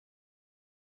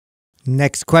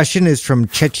Next question is from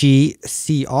Chechi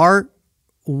CR.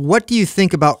 What do you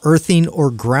think about earthing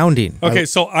or grounding? Okay,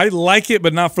 so I like it,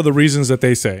 but not for the reasons that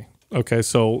they say. Okay,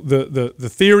 so the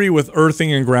theory with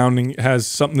earthing and grounding has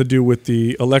something to do with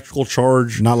the electrical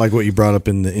charge. Not like what you brought up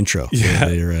in the intro. Yeah.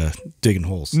 They're digging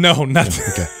holes. No, not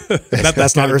okay.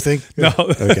 That's not earthing? No.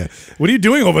 Okay. What are you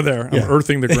doing over there? I'm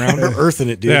earthing the ground. We're earthing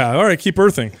it, dude. Yeah, all right, keep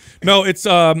earthing. No, it's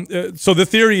so the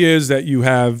theory is that you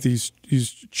have these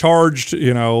charged,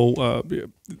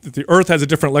 the earth has a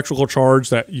different electrical charge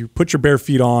that you put your bare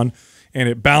feet on and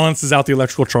it balances out the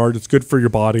electrical charge. It's good for your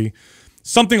body.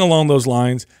 Something along those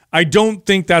lines. I don't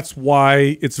think that's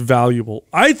why it's valuable.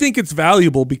 I think it's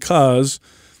valuable because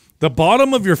the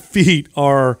bottom of your feet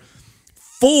are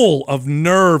full of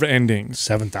nerve endings.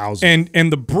 7,000.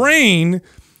 And the brain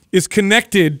is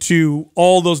connected to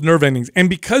all those nerve endings. And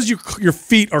because your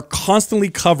feet are constantly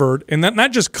covered, and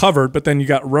not just covered, but then you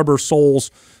got rubber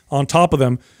soles on top of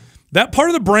them, that part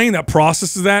of the brain that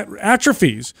processes that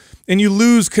atrophies, and you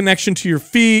lose connection to your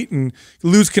feet and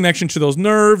lose connection to those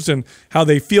nerves and how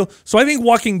they feel. So I think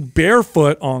walking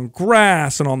barefoot on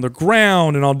grass and on the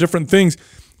ground and on different things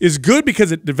is good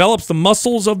because it develops the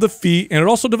muscles of the feet and it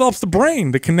also develops the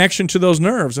brain, the connection to those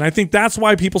nerves. And I think that's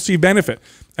why people see benefit.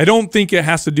 I don't think it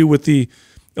has to do with the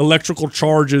electrical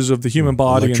charges of the human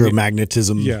body,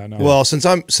 electromagnetism. Yeah, no. Well, since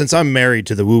I'm married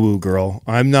to the woo-woo girl,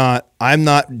 I'm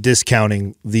not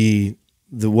discounting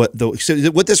so what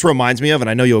this reminds me of, and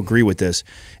I know you'll agree with this.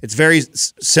 It's very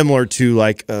similar to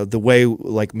like the way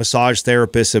like massage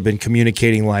therapists have been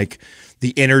communicating like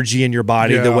the energy in your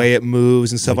body, the way it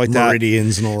moves and stuff like that,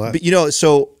 meridians and all that. But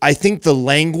so I think the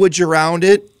language around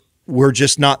it, we're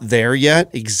just not there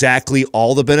yet. Exactly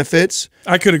all the benefits.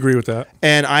 I could agree with that.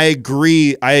 And I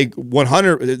agree. I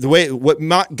 100.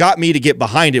 What got me to get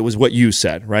behind it was what you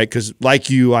said, right? Because like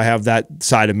you, I have that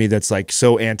side of me that's like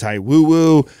so anti woo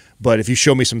woo. But if you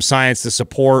show me some science to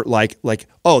support, like,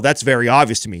 oh, that's very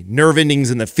obvious to me. Nerve endings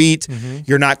in the feet,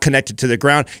 you're not connected to the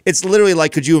ground. It's literally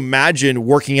like, could you imagine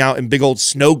working out in big old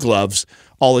snow gloves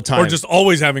all the time? Or just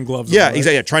always having gloves Yeah, on, right?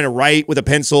 exactly. Yeah, trying to write with a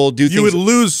pencil, do things. You would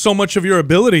lose so much of your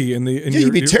ability in the.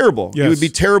 You'd be terrible. Yes. You would be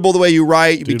terrible the way you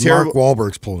write. You'd be terrible. Mark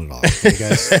Wahlberg's pulling it off. You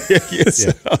guys. Yes.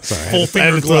 Yeah. Sorry, Full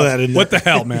finger throw that in there. What the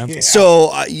hell, man? Yeah.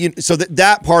 So,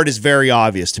 that part is very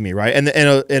obvious to me, right?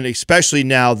 And especially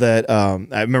now that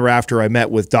I remember after I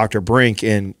met with Dr. Brink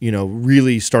and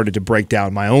really started to break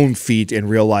down my own feet and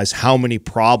realize how many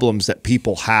problems that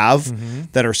people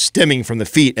have that are stemming from the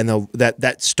feet, and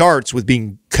that starts with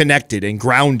being connected and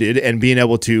grounded and being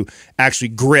able to actually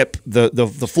grip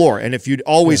the floor. And if you'd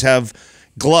always have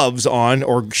gloves on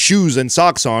or shoes and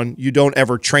socks on, you don't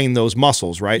ever train those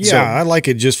muscles, right? Yeah, I like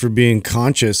it just for being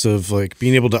conscious of like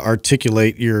being able to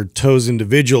articulate your toes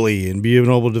individually and being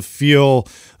able to feel,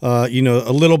 a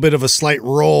little bit of a slight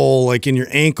roll like in your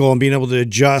ankle and being able to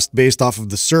adjust based off of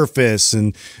the surface.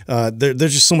 And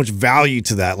there's just so much value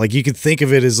to that. Like you could think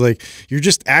of it as like you're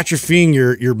just atrophying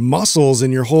your muscles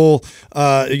and your whole,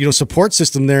 support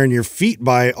system there in your feet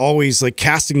by always like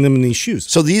casting them in these shoes.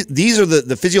 So these are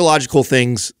the physiological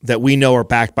things that we know are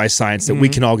backed by science that we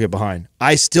can all get behind.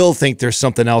 I still think there's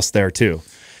something else there too.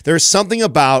 There's something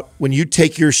about when you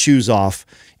take your shoes off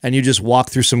and you just walk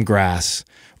through some grass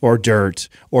or dirt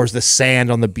or the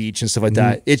sand on the beach and stuff like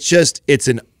that. It's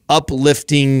an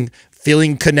uplifting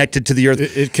feeling connected to the earth.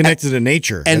 It connected to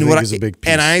nature. And I think is a big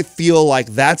piece. And I feel like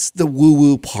that's the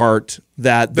woo-woo part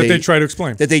that they try to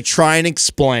explain. That they try and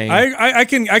explain. I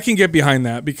can get behind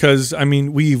that because I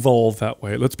mean we evolved that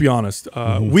way. Let's be honest.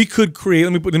 We could create.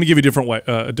 Let me give you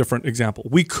a different example.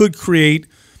 We could create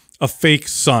a fake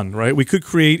sun, right? We could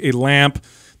create a lamp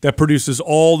that produces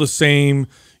all the same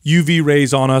UV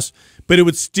rays on us, but it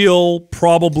would still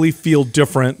probably feel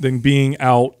different than being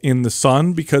out in the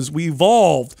sun because we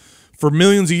evolved for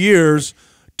millions of years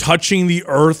touching the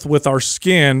earth with our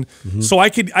skin. So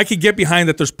I could get behind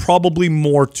that. There's probably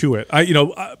more to it.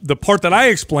 The part that I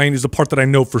explained is the part that I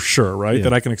know for sure, right? Yeah.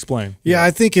 That I can explain. Yeah, I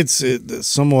think it's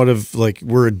somewhat of like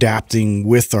we're adapting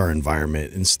with our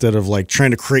environment instead of like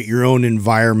trying to create your own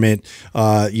environment,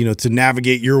 to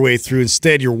navigate your way through.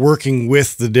 Instead, you're working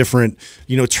with the different,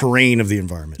 terrain of the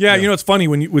environment. Yeah, it's funny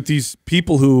with these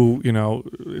people who,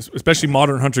 especially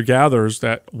modern hunter-gatherers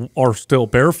that are still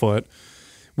barefoot,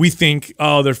 we think,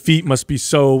 oh, their feet must be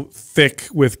so thick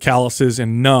with calluses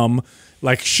and numb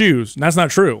like shoes. And that's not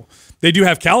true. They do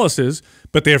have calluses,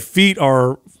 but their feet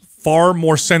are far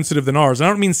more sensitive than ours. I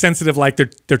don't mean sensitive like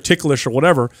they're ticklish or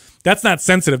whatever. That's not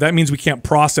sensitive. That means we can't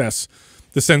process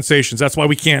the sensations. That's why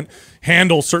we can't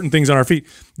handle certain things on our feet.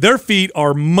 Their feet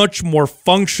are much more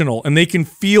functional, and they can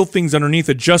feel things underneath,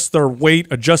 adjust their weight,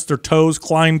 adjust their toes,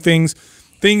 climb things.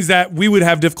 things that we would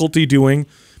have difficulty doing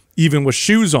even with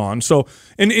shoes on. So,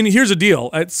 and here's the deal.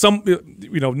 At some,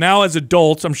 now as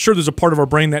adults, I'm sure there's a part of our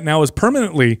brain that now is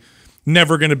permanently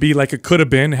never going to be like it could have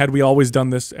been had we always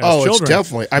done this as children. It's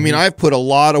definitely. I mean, I've put a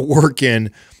lot of work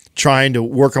in trying to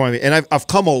work on my, and I've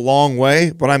come a long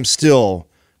way, but I'm still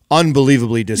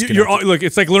unbelievably disconnected. Look,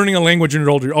 it's like learning a language when you're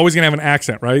older. You're always going to have an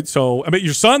accent, right? So, I mean,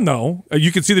 your son, though,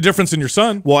 you can see the difference in your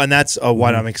son. Well, and that's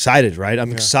what I'm excited, right?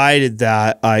 I'm excited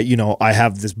that I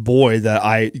have this boy that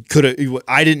I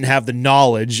didn't have the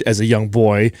knowledge as a young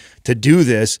boy to do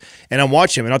this, and I'm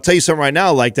watching him. And I'll tell you something right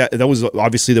now, like that was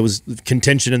obviously there was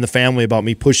contention in the family about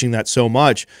me pushing that so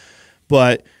much,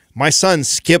 but my son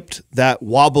skipped that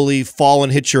wobbly fall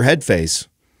and hit your head phase.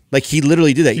 Like he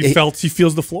literally did that. He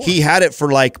feels the floor. He had it for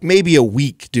like maybe a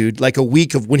week, dude. Like a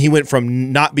week of when he went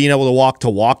from not being able to walk to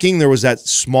walking. There was that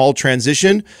small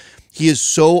transition. He is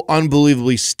so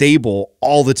unbelievably stable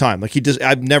all the time. Like we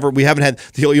haven't had,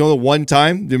 the one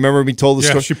time, do you remember me told the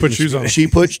story? She put shoes on. She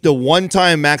put, the one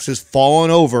time Max has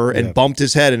fallen over and bumped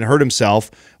his head and hurt himself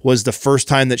was the first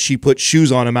time that she put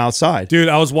shoes on him outside. Dude,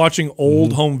 I was watching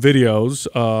old home videos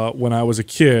when I was a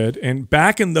kid. And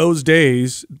back in those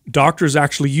days, doctors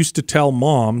actually used to tell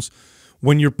moms,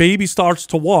 when your baby starts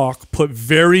to walk, put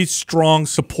very strong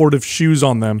supportive shoes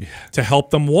on them to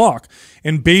help them walk.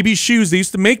 And baby shoes, they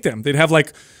used to make them. They'd have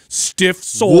like stiff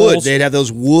soles. Wood. They'd have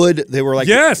those wood. They were like,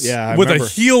 yes, yeah, with a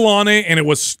heel on it, and it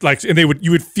was like, and you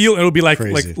would feel it would be like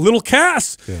little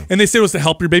casts. Yeah. And they said it was to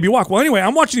help your baby walk. Well, anyway,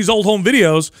 I'm watching these old home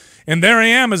videos, and there I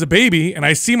am as a baby, and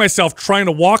I see myself trying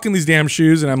to walk in these damn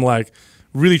shoes, and I'm like,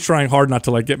 really trying hard not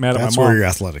to like get mad at my mom. That's where your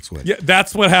athletics went. Yeah,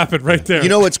 that's what happened right there. You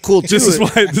know what's cool too? This is why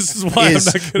I'm not good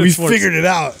at sports. We figured it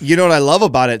out. You know what I love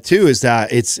about it too is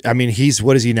that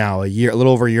what is he now? A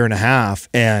little over a year and a half,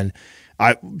 and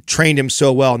I trained him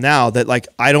so well now that like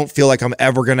I don't feel like I'm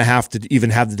ever gonna have to even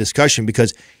have the discussion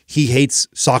because he hates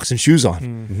socks and shoes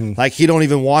on. Like he don't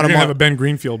even want him on. Have a Ben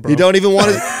Greenfield, bro. You don't even want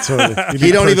to.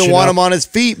 He don't even want him on his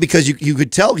feet because you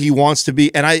could tell he wants to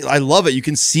be. And I love it. You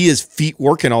can see his feet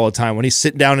working all the time when he's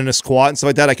sitting down in a squat and stuff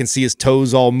like that. I can see his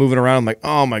toes all moving around. I'm like,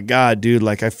 oh my god, dude!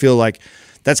 Like I feel like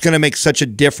that's going to make such a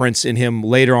difference in him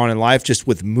later on in life, just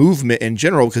with movement in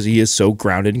general, because he is so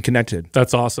grounded and connected.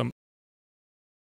 That's awesome.